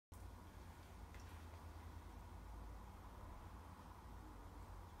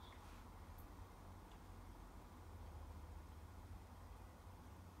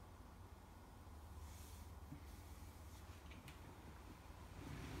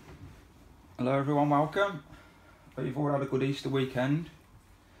Hello everyone, welcome. Hope you've all had a good Easter weekend.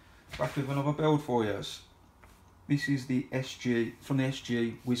 Back with another build for you. This is the SG, from the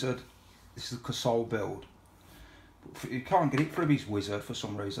SG Wizard. This is the Cosole build. You can't get it through his Wizard for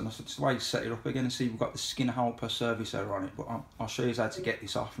some reason. That's the way to set it up again and see we've got the skin helper service error on it. But I'll show you how to get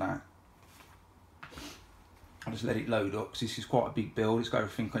this off now. I'll just let it load up because this is quite a big build. It's got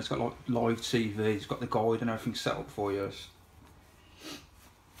everything, it's got like live TV, it's got the guide and everything set up for you.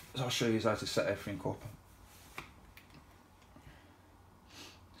 So I'll show you how to set everything up. So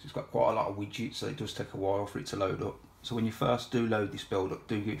it's got quite a lot of widgets, so it does take a while for it to load up. So when you first do load this build up,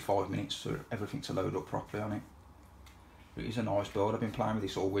 do give it 5 minutes for everything to load up properly on it. But it is a nice build. I've been playing with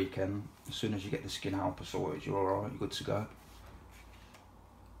this all weekend. As soon as you get the skin helper sorted, you're alright, you're good to go.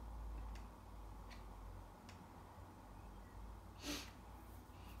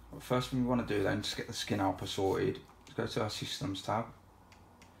 But first thing we want to do then, just get the skin helper sorted, is go to our systems tab.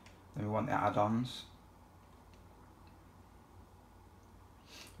 Then we want the add-ons.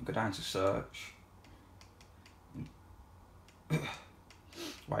 Go down to search.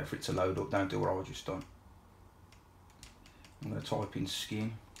 Wait for it to load up, don't do what I've just done. I'm going to type in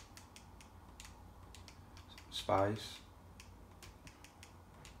skin, space,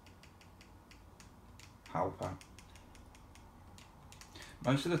 helper.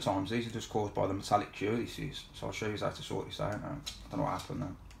 Most of the times these are just caused by the metallic cue this is, so I'll show you how to sort this out now. I don't know what happened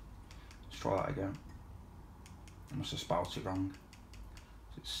then. Let's try that again. I must have spelled it wrong.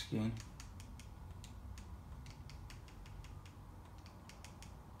 So it's skin.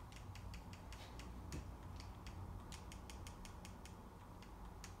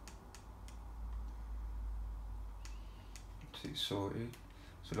 It's sorted.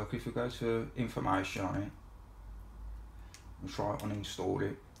 So look, if we go to information on it, we'll try to uninstall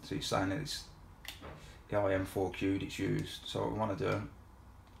it. So it's saying that it's the IM4Q it's used. So what we want to do,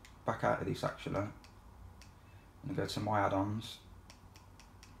 back out of this actually, and go to my add-ons,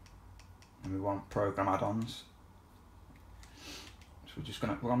 and we want program add-ons. So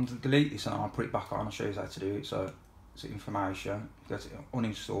we're going to delete this and I'll put it back on. I'll show you how to do it. So it's information, go to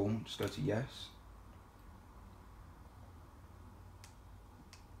uninstall, just go to yes.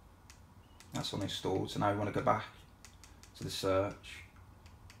 That's uninstalled. So now we want to go back to the search.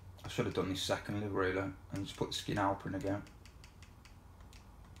 I should have done this secondly really, and just put the skin helper in again.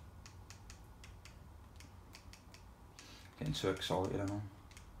 Getting too excited, am I?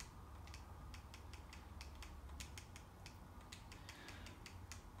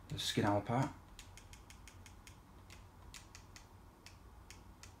 The skin helper.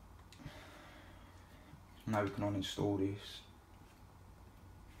 Now we can uninstall this.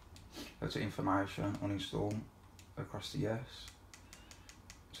 Go to information, uninstall, go across to yes.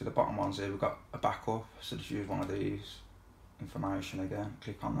 So the bottom ones here, we've got a backup, so just use one of these. Information again,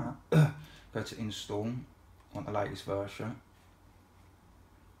 click on that. Go to install, want the latest version.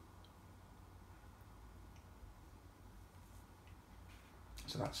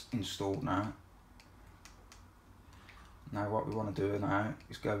 So that's installed now. Now what we want to do now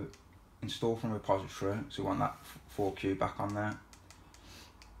is go install from repository, so we want that 4Q back on there.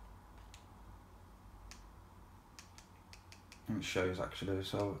 Let me show you actually.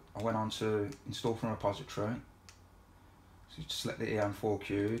 So I went on to install from repository. So you just select the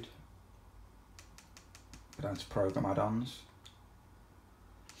EM4Q'd. Go down to program add-ons.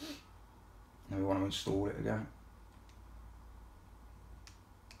 Now we want to install it again.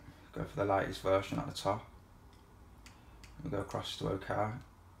 Go for the latest version at the top. We'll go across to OK.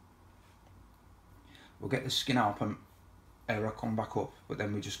 We'll get the skin helper error come back up, but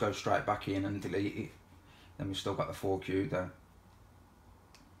then we just go straight back in and delete it. Then we've still got the 4Q there.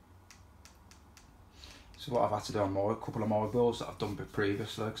 So what I've had to do on a couple of my builds that I've done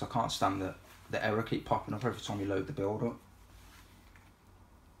previously, because I can't stand the error keep popping up every time you load the build up.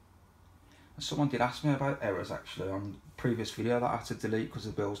 And someone did ask me about errors actually on the previous video that I had to delete because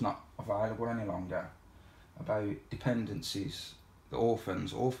the build's not available any longer. About dependencies, the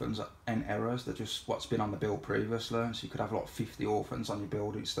orphans are n errors, they're just what's been on the build previously. So you could have like 50 orphans on your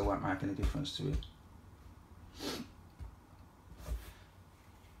build, it still won't make any difference to it.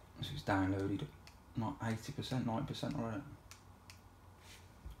 So it's downloaded, not 80%, 90% already.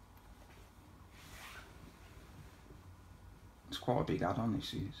 It's quite a big add-on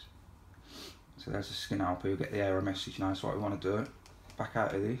this is. So there's the skin helper, you'll get the error message now. So what we want to do, back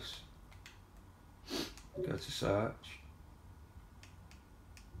out of this, go to search.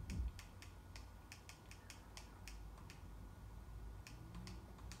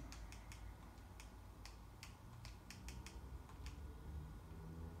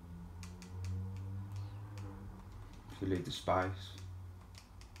 Delete the space.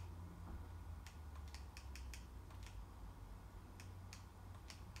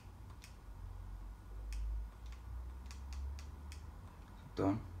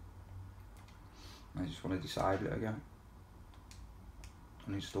 done. I just want to disable it again.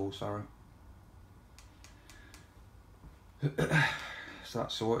 Uninstall, sorry. So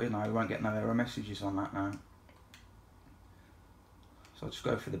that's sorted now, we won't get no error messages on that now. So I'll just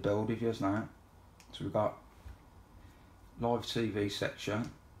go for the build reviews now. So we've got live TV section.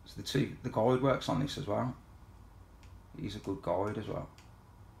 So the guide works on this as well. He's a good guide as well.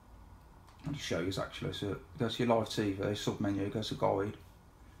 I'll just show you actually. So go to your live TV, sub menu, go to guide.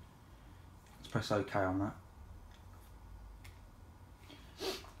 Let's press OK on that.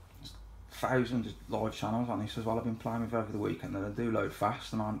 There's thousands of live channels on this as well. I've been playing with over the weekend and they do load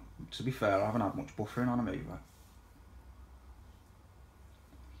fast, and to be fair, I haven't had much buffering on them either.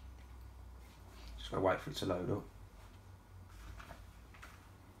 Just gotta wait for it to load up.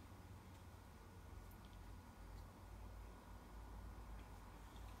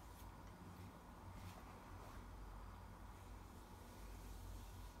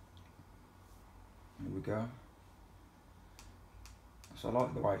 Here we go. So I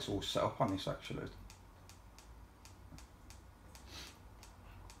like the way it's all set up on this actually.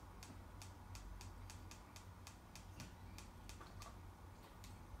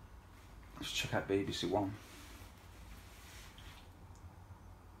 Let's check out BBC One.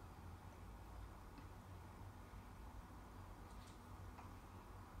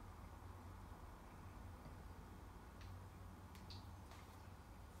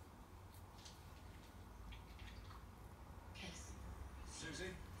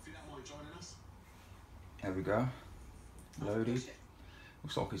 There we go, loaded.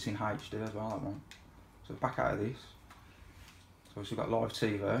 Looks like it's in HD as well, that one. So back out of this. So we've got live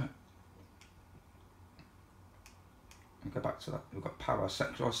TV. We'll go back to that. We've got power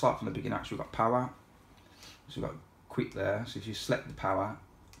section. I'll start from the beginning actually. We've got power. So we've got quick there. So if you select the power,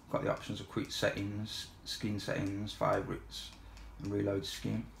 you've got the options of quick settings, skin settings, favourites, and reload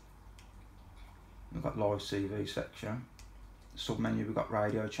skin. We've got live TV section. Sub menu, we've got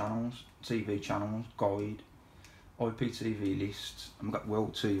radio channels, TV channels, guide, IPTV lists, and we've got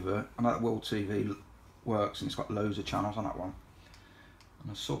World TV. I know that World TV works and it's got loads of channels on that one.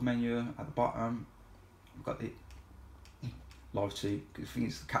 And the sub menu at the bottom, we've got the live TV. I think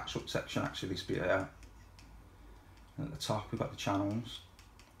it's the catch up section actually, this bit here. And at the top we've got the channels.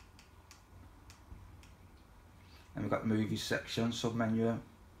 And we've got the movies section, sub menu,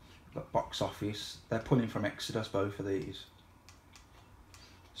 we've got box office. They're pulling from Exodus, both of these.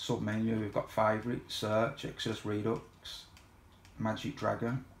 Sub menu, we've got favourite, search, Exodus Redux, Magic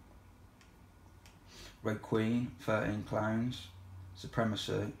Dragon, Red Queen, 13 Clowns,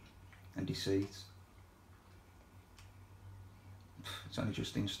 Supremacy, and Deceit. It's only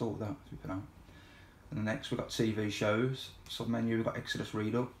just installed that, to be fair. And the next we've got TV shows. Sub menu, we've got Exodus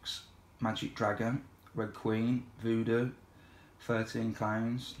Redux, Magic Dragon, Red Queen, Voodoo, 13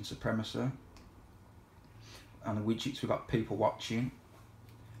 Clowns, and Supremacy. And the widgets, we've got People Watching,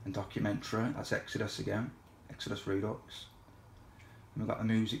 and Documentary, that's Exodus again, Exodus Redux. And we've got the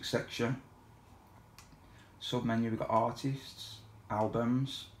music section. Sub menu, we've got artists,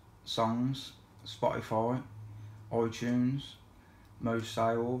 albums, songs, Spotify, iTunes, most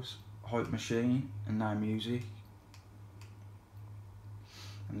sales, Hype Machine, and Now Music.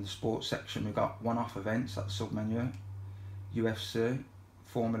 And the sports section, we've got one-off events, that's sub menu, UFC,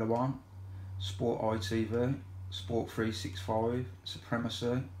 Formula 1, Sport ITV, Sport 365, Supremacy,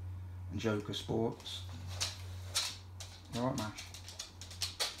 and Joker Sports. Alright, man.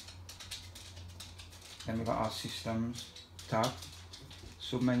 Then we've got our systems tab.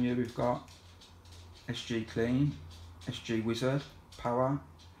 Sub menu, we've got SG Clean, SG Wizard, Power,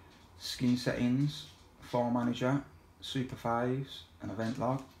 Skin Settings, File Manager, Super Faves, and Event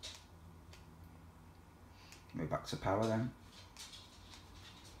Log. Move back to Power then.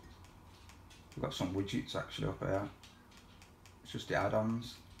 We've got some widgets actually up here. It's just the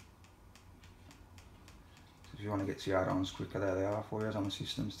add-ons. So if you want to get to your add-ons quicker, there they are for you on the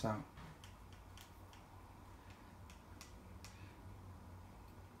systems tab.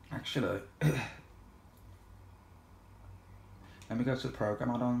 Actually, let me go to the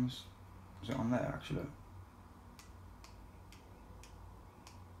program add-ons. Is it on there actually?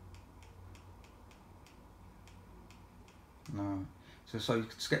 No. So you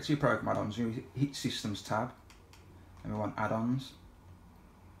just get to your program add-ons, you hit systems tab, and we want add-ons.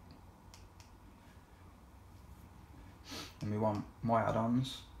 And we want my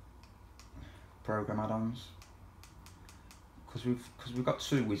add-ons, program add-ons. Because we've got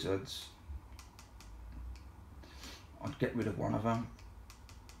two wizards, I'd get rid of one of them.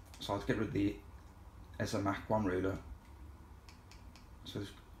 So I'd get rid of the as a Mac one really. So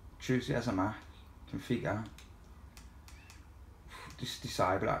choose the as a Mac, configure, Just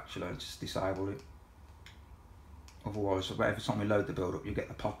disable it actually, just disable it. Otherwise, every time we load the build up, you get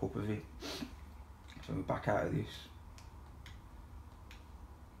the pop up of it. So we're back out of this.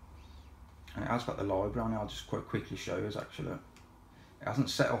 And it has got the library on it. I'll just quite quickly show you actually. It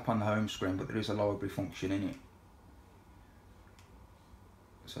hasn't set up on the home screen, but there is a library function in it.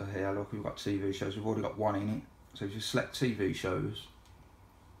 So here, look, we've got TV shows. We've already got one in it. So if you select TV shows,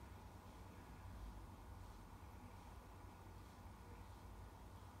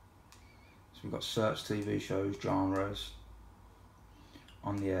 so we've got search TV shows, genres,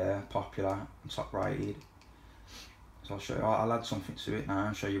 on the air, popular, and top rated. So I'll show you. I'll add something to it now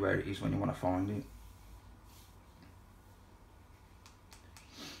and show you where it is when you want to find it.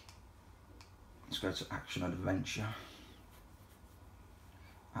 Let's go to action and adventure.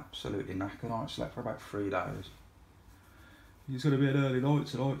 Absolutely knackered. I slept for about 3 days. It's going to be an early night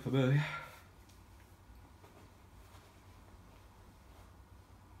tonight for me.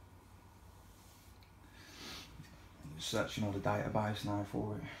 Searching all the database now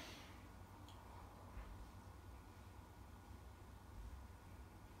for it.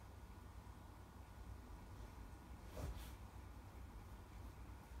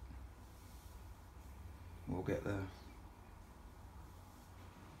 We'll get there.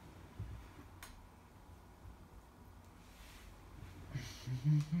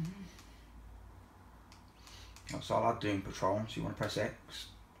 So I'll add Doom Patrol, so you want to press X,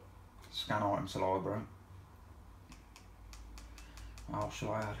 scan item to library. How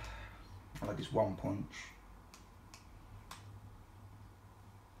shall I add? I'll add this one punch.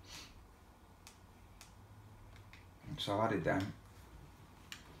 So I'll add it down.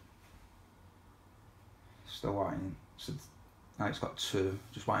 Still waiting. So now it's got 2,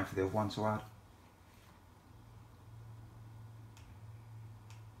 just waiting for the other one to add.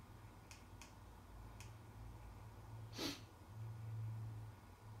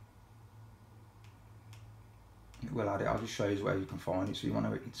 We'll add it. I'll just show you where you can find it. So you want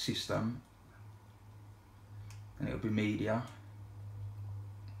to hit system, then it'll be media,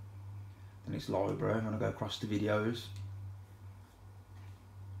 then it's library. I'm going to go across to videos,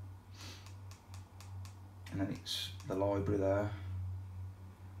 and then it's the library there.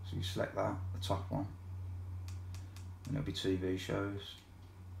 So you select that, the top one, and it'll be TV shows.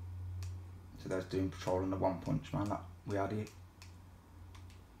 So there's Doom Patrol and the One Punch Man that we added.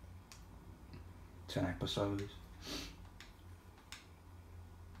 10 episodes.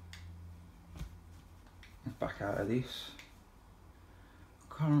 Back out of this.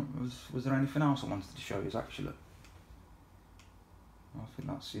 Was there anything else I wanted to show you actually? I think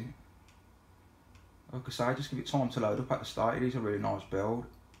that's it. Like I say, just give it time to load up at the start. It is a really nice build.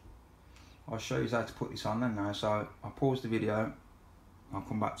 I'll show you how to put this on then now. So I'll pause the video. I'll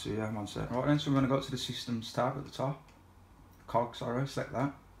come back to you in 1 second. Right then, so we're going to go to the Systems tab at the top. Cog, sorry, select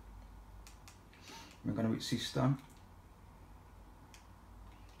that. We're going to hit System.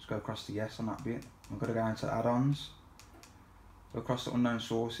 Just go across to yes on that bit. We're going to go into add-ons. Go across to unknown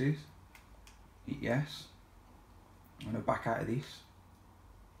sources. Hit yes. I'm going to back out of this.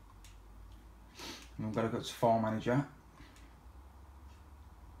 And we're going to go to File Manager.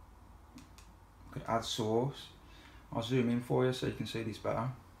 We could add source. I'll zoom in for you so you can see this better.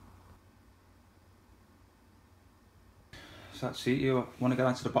 So that's it. You want to go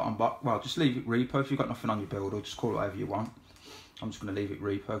down to the bottom box. Well, just leave it repo if you've got nothing on your build, or just call it whatever you want. I'm just going to leave it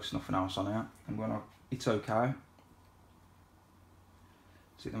repo because nothing else on here. And when it's okay.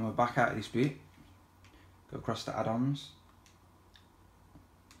 So then we're back out of this bit. Go across to add-ons.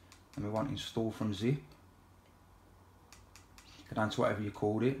 And we want install from zip. Go down to whatever you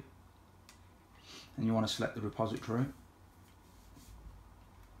called it. And you want to select the repository.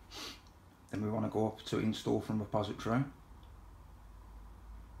 Then we want to go up to install from repository.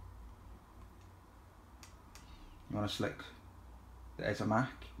 You want to select the As a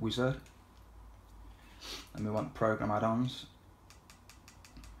Mac wizard. And we want program add-ons.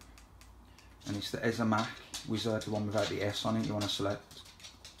 And it's the As a Mac wizard, the one without the S on it, you want to select.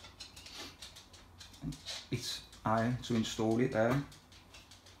 And it's I to install it there.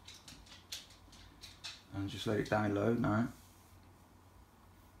 And just let it download now.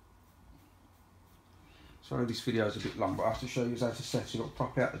 Sorry this video is a bit long, but I have to show you how to set it up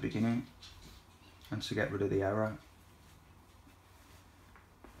properly at the beginning and to get rid of the error.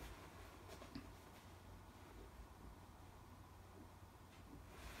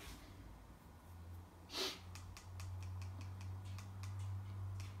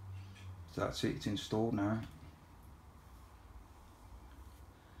 So that's it, it's installed now.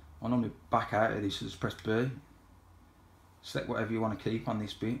 I'll normally back out of this, so just press B. Select whatever you want to keep on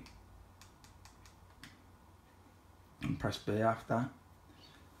this bit. and press B after.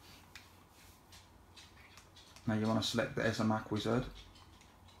 Now you want to select the as a Mac wizard,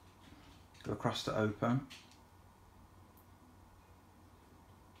 go across to open,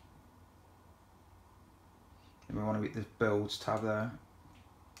 and we want to hit the builds tab there,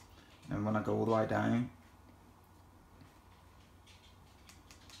 and we want to go all the way down,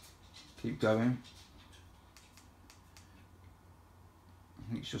 keep going.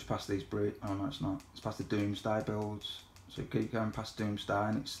 I think it's just past these oh no it's not, it's past the Doomsday builds, so keep going past Doomsday,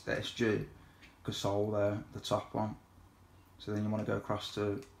 and it's the SG Cosole there, the top one. So then you want to go across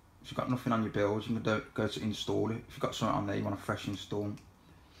to, if you've got nothing on your build, you can go to install it. If you've got something on there, you want a fresh install. So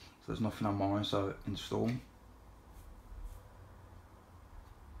there's nothing on mine, so install.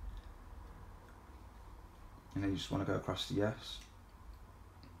 And then you just want to go across to yes.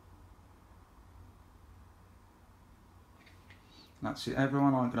 And that's it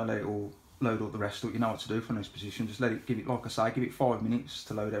everyone, I'm going to let it all load up the rest of it. You know what to do from this position, just let it, give it, like I say, give it 5 minutes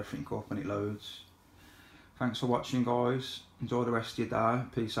to load everything up and it loads. Thanks for watching guys, enjoy the rest of your day,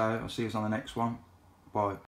 peace out, I'll see you on the next one, bye.